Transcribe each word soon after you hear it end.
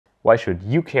Why should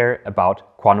you care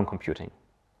about quantum computing?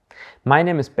 My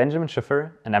name is Benjamin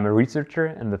Schiffer and I'm a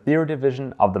researcher in the theory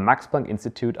division of the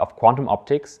Max-Planck-Institute of Quantum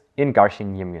Optics in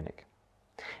Garching near Munich.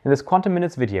 In this Quantum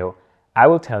Minutes video, I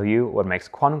will tell you what makes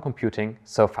quantum computing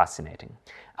so fascinating.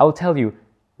 I will tell you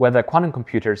whether quantum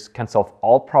computers can solve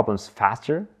all problems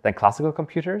faster than classical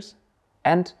computers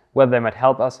and whether they might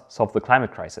help us solve the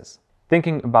climate crisis.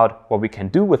 Thinking about what we can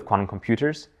do with quantum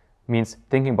computers means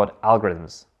thinking about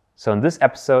algorithms. So in this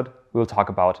episode, we will talk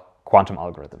about quantum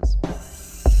algorithms.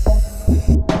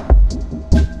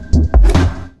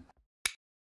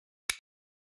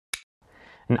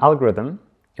 An algorithm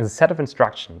is a set of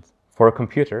instructions for a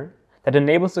computer that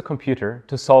enables the computer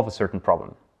to solve a certain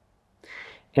problem.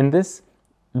 In this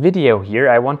video here,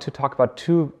 I want to talk about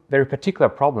two very particular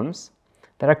problems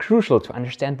that are crucial to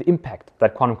understand the impact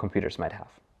that quantum computers might have.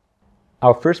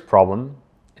 Our first problem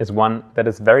is one that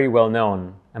is very well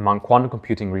known among quantum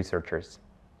computing researchers.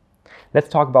 Let's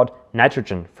talk about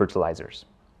nitrogen fertilizers.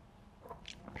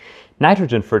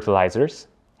 Nitrogen fertilizers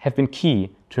have been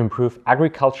key to improve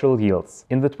agricultural yields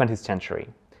in the 20th century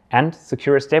and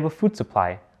secure a stable food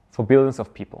supply for billions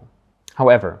of people.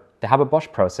 However, the Haber-Bosch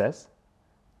process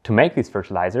to make these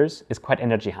fertilizers is quite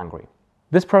energy hungry.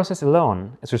 This process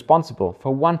alone is responsible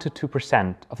for 1 to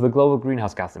 2% of the global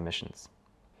greenhouse gas emissions.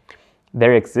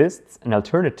 There exists an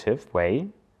alternative way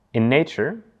in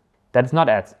nature that is not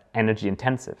as energy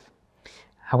intensive.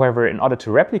 However, in order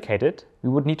to replicate it, we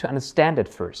would need to understand it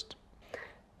first.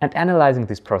 And analyzing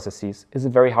these processes is a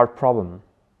very hard problem.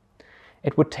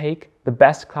 It would take the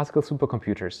best classical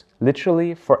supercomputers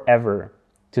literally forever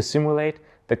to simulate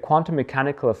the quantum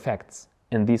mechanical effects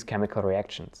in these chemical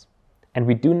reactions. And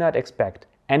we do not expect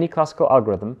any classical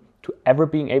algorithm to ever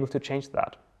being able to change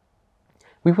that.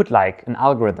 We would like an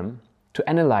algorithm to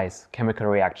analyze chemical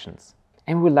reactions.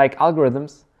 And we would like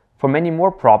algorithms for many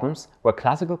more problems where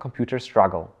classical computers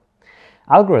struggle.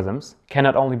 Algorithms can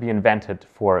not only be invented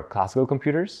for classical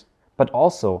computers, but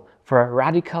also for a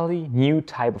radically new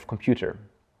type of computer,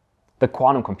 the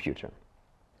quantum computer.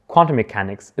 Quantum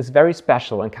mechanics is very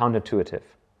special and counterintuitive.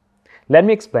 Let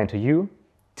me explain to you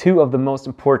two of the most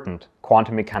important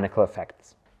quantum mechanical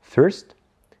effects. First,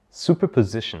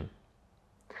 superposition.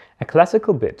 A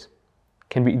classical bit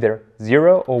can be either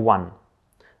 0 or 1,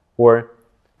 or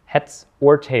heads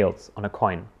or tails on a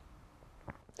coin.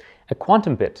 A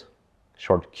quantum bit,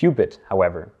 short qubit,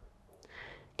 however,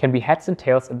 can be heads and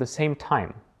tails at the same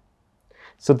time.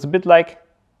 So it's a bit like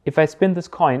if I spin this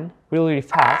coin really, really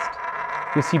fast,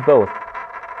 you see both.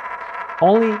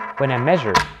 Only when I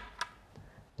measure,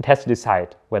 it has to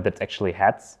decide whether it's actually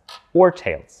heads or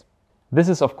tails. This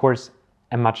is, of course,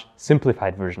 a much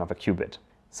simplified version of a qubit.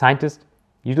 Scientists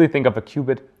usually think of a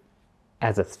qubit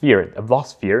as a sphere, a Bloch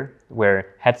sphere,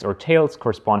 where heads or tails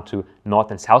correspond to north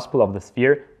and south pole of the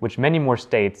sphere, with many more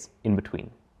states in between.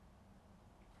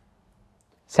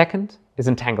 Second is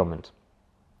entanglement.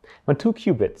 When two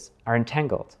qubits are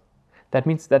entangled, that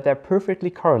means that they're perfectly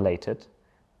correlated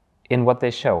in what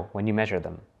they show when you measure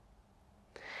them.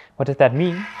 What does that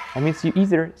mean? That means you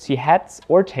either see heads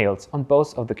or tails on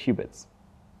both of the qubits.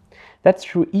 That's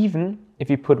true even if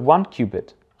you put one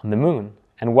qubit on the moon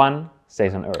and one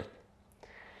stays on Earth.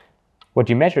 What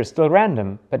you measure is still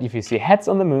random, but if you see heads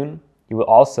on the moon, you will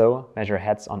also measure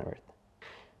heads on Earth.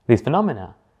 These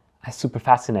phenomena are super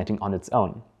fascinating on its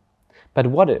own. But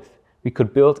what if we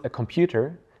could build a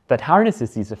computer that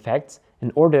harnesses these effects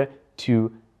in order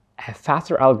to have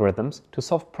faster algorithms to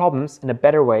solve problems in a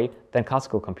better way than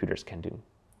classical computers can do?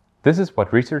 This is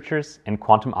what researchers in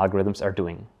quantum algorithms are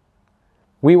doing.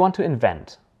 We want to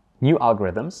invent new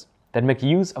algorithms that make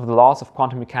use of the laws of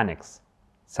quantum mechanics,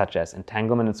 such as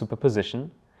entanglement and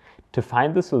superposition, to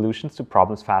find the solutions to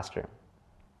problems faster.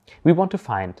 We want to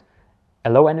find a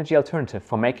low-energy alternative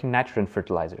for making nitrogen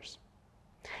fertilizers.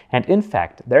 And in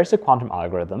fact, there is a quantum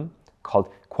algorithm called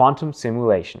quantum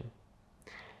simulation.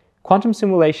 Quantum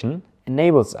simulation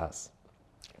enables us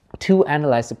to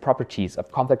analyze the properties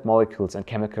of complex molecules and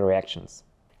chemical reactions.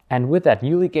 And with that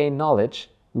newly gained knowledge,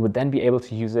 we would then be able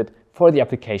to use it for the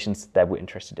applications that we're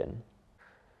interested in.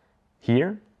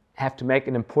 Here, I have to make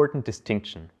an important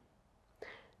distinction.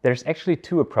 There's actually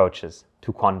two approaches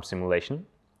to quantum simulation,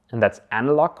 and that's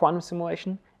analog quantum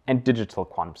simulation and digital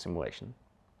quantum simulation.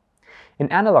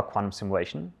 In analog quantum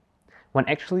simulation, one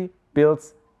actually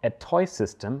builds a toy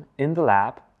system in the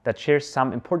lab that shares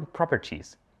some important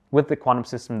properties with the quantum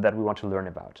system that we want to learn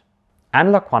about.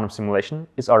 Analog quantum simulation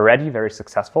is already very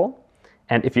successful,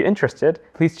 and if you're interested,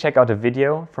 please check out a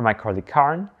video from my colleague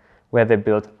Karen, where they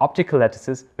built optical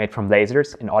lattices made from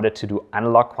lasers in order to do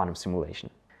analog quantum simulation.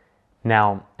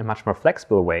 Now, a much more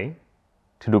flexible way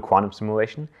to do quantum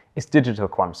simulation is digital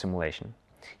quantum simulation,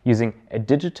 using a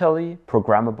digitally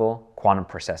programmable quantum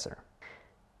processor.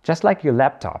 Just like your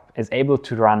laptop is able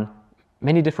to run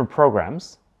many different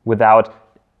programs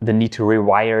without the need to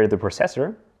rewire the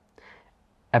processor,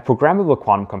 a programmable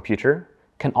quantum computer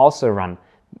can also run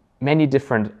many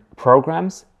different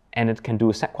programs, and it can do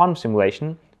a quantum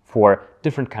simulation for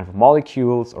different kinds of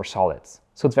molecules or solids.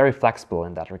 So it's very flexible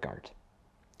in that regard.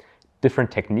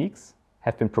 Different techniques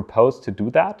have been proposed to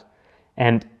do that,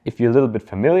 and if you're a little bit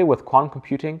familiar with quantum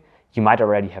computing, you might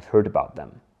already have heard about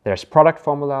them. There's product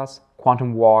formulas,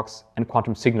 quantum walks, and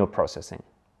quantum signal processing.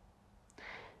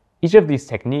 Each of these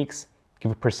techniques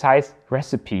give a precise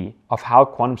recipe of how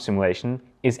quantum simulation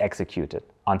is executed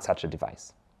on such a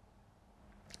device.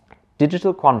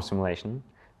 Digital quantum simulation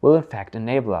will in fact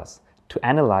enable us to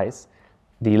analyze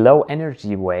the low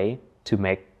energy way to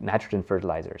make nitrogen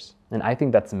fertilizers. And I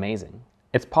think that's amazing.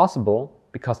 It's possible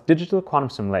because digital quantum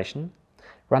simulation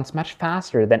runs much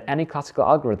faster than any classical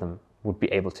algorithm would be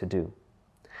able to do.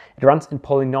 It runs in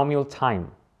polynomial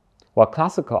time, while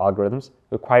classical algorithms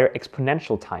require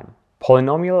exponential time.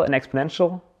 Polynomial and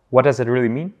exponential, what does it really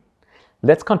mean?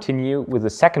 Let's continue with the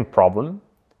second problem,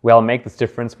 where I'll make this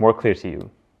difference more clear to you.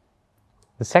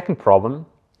 The second problem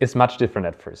is much different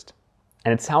at first,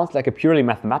 and it sounds like a purely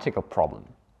mathematical problem.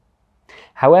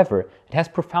 However, it has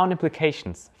profound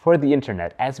implications for the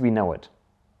internet as we know it.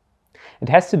 It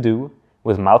has to do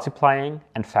with multiplying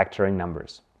and factoring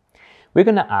numbers. We're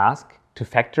going to ask to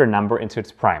factor a number into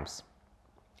its primes.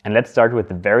 And let's start with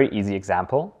a very easy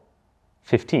example,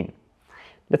 15.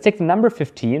 Let's take the number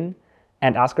 15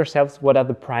 and ask ourselves, what are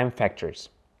the prime factors?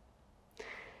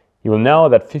 You will know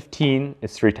that 15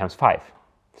 is 3 times 5,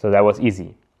 so that was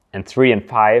easy. And 3 and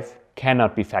 5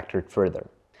 cannot be factored further.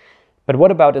 But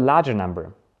what about a larger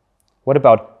number? What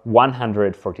about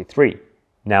 143?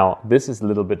 Now, this is a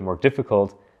little bit more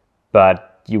difficult,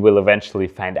 but you will eventually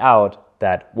find out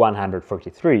that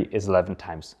 143 is 11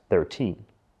 times 13.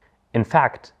 In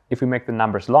fact, if we make the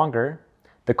numbers longer,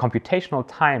 the computational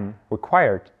time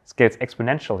required scales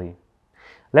exponentially.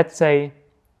 Let's say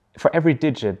for every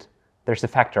digit there's a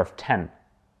factor of 10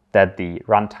 that the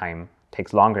runtime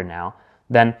takes longer now.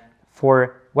 Then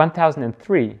for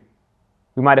 1003,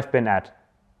 we might have been at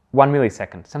 1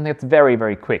 millisecond, something that's very,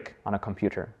 very quick on a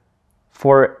computer.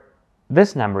 For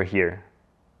this number here,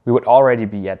 we would already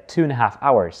be at 2.5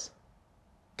 hours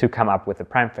to come up with the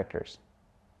prime factors.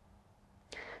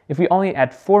 If we only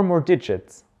add 4 more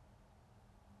digits,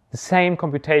 the same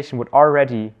computation would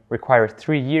already require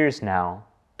 3 years now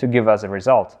to give us a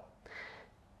result.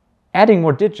 Adding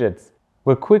more digits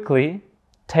will quickly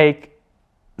take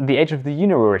the age of the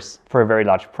universe for a very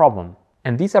large problem.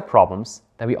 And these are problems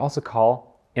that we also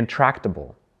call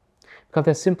intractable, because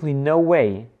there's simply no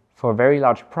way for very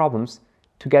large problems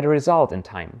to get a result in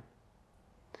time.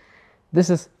 This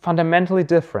is fundamentally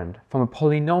different from a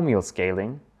polynomial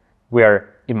scaling,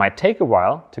 where it might take a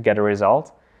while to get a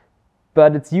result,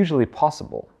 but it's usually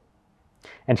possible.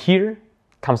 And here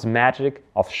comes the magic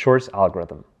of Shor's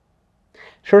algorithm.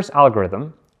 Shor's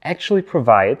algorithm actually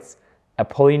provides a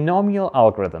polynomial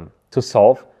algorithm to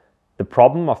solve the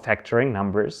problem of factoring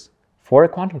numbers for a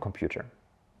quantum computer.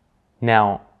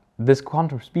 Now, this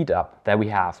quantum speedup that we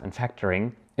have in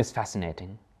factoring is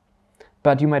fascinating.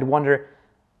 But you might wonder,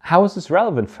 how is this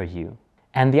relevant for you?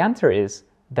 And the answer is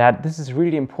that this is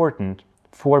really important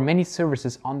for many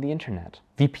services on the internet.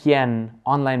 VPN,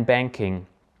 online banking,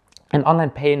 and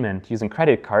online payment using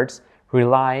credit cards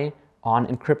rely on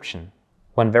encryption.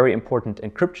 One very important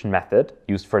encryption method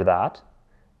used for that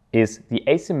is the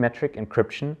asymmetric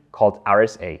encryption called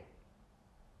RSA.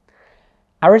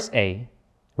 RSA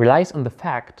relies on the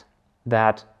fact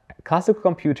that a classical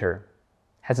computer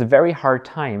has a very hard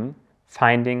time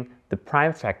finding the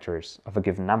prime factors of a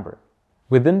given number.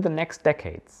 Within the next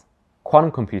decades,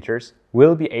 quantum computers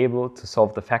will be able to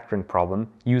solve the factoring problem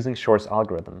using Shor's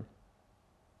algorithm.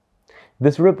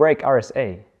 This will break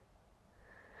RSA.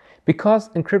 Because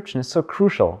encryption is so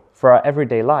crucial for our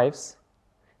everyday lives,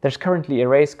 there's currently a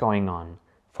race going on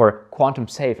for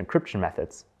quantum-safe encryption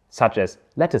methods, such as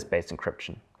lattice-based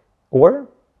encryption. Or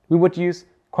we would use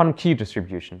quantum key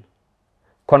distribution.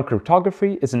 Quantum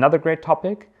cryptography is another great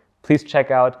topic. Please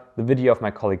check out the video of my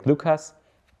colleague Lucas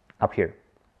up here.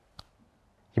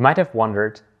 You might have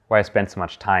wondered why I spent so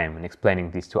much time in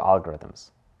explaining these two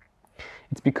algorithms.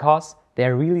 It's because they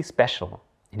are really special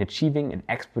in achieving an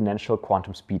exponential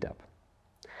quantum speedup.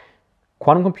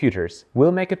 Quantum computers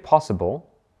will make it possible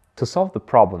to solve the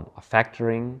problem of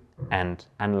factoring and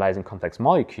analyzing complex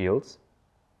molecules.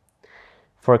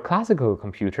 For a classical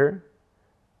computer,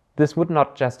 this would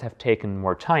not just have taken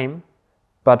more time,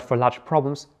 but for large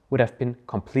problems would have been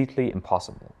completely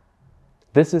impossible.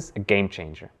 This is a game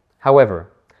changer.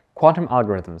 However, quantum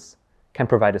algorithms can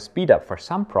provide a speed up for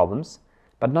some problems,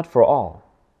 but not for all.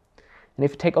 And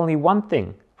if you take only one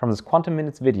thing from this Quantum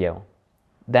Minutes video,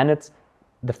 then it's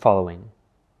the following.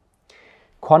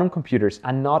 Quantum computers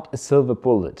are not a silver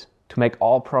bullet to make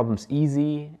all problems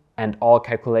easy and all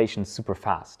calculations super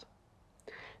fast.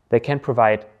 They can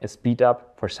provide a speed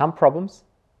up for some problems,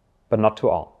 but not to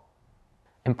all.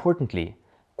 Importantly,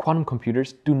 quantum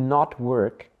computers do not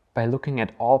work by looking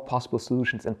at all possible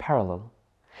solutions in parallel.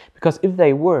 Because if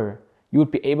they were, you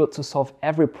would be able to solve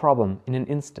every problem in an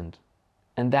instant.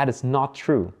 And that is not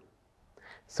true.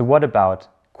 So what about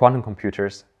quantum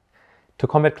computers to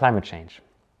combat climate change?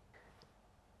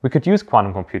 We could use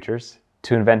quantum computers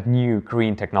to invent new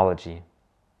green technology.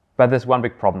 But there's one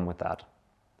big problem with that.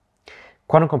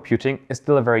 Quantum computing is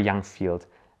still a very young field,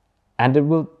 and it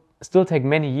will still take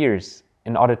many years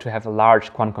in order to have a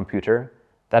large quantum computer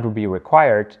that would be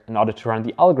required in order to run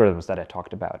the algorithms that I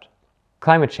talked about.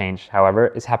 Climate change, however,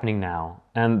 is happening now,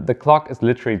 and the clock is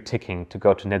literally ticking to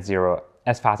go to net zero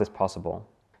as fast as possible.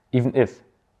 Even if,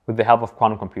 with the help of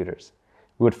quantum computers,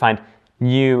 we would find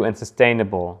new and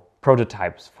sustainable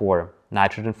prototypes for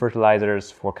nitrogen fertilizers,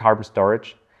 for carbon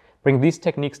storage, bringing these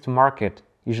techniques to market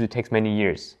usually takes many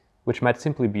years, which might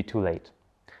simply be too late.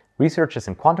 Researchers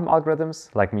in quantum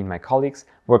algorithms, like me and my colleagues,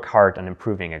 work hard on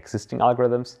improving existing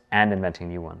algorithms and inventing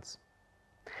new ones.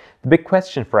 The big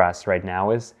question for us right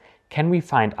now is, can we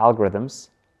find algorithms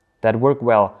that work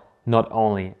well not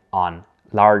only on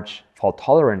large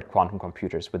fault-tolerant quantum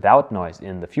computers without noise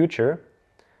in the future,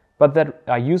 but that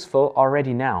are useful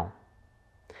already now?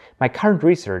 My current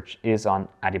research is on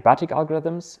adiabatic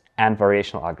algorithms and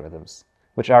variational algorithms,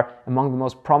 which are among the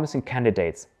most promising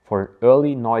candidates for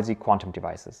early noisy quantum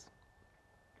devices.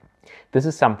 This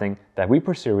is something that we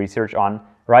pursue research on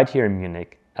right here in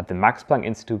Munich at the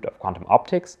Max-Planck-Institute of Quantum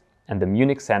Optics and the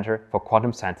Munich Center for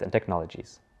Quantum Science and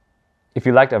Technologies. If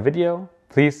you liked our video,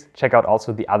 please check out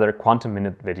also the other Quantum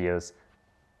Minute videos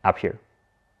up here.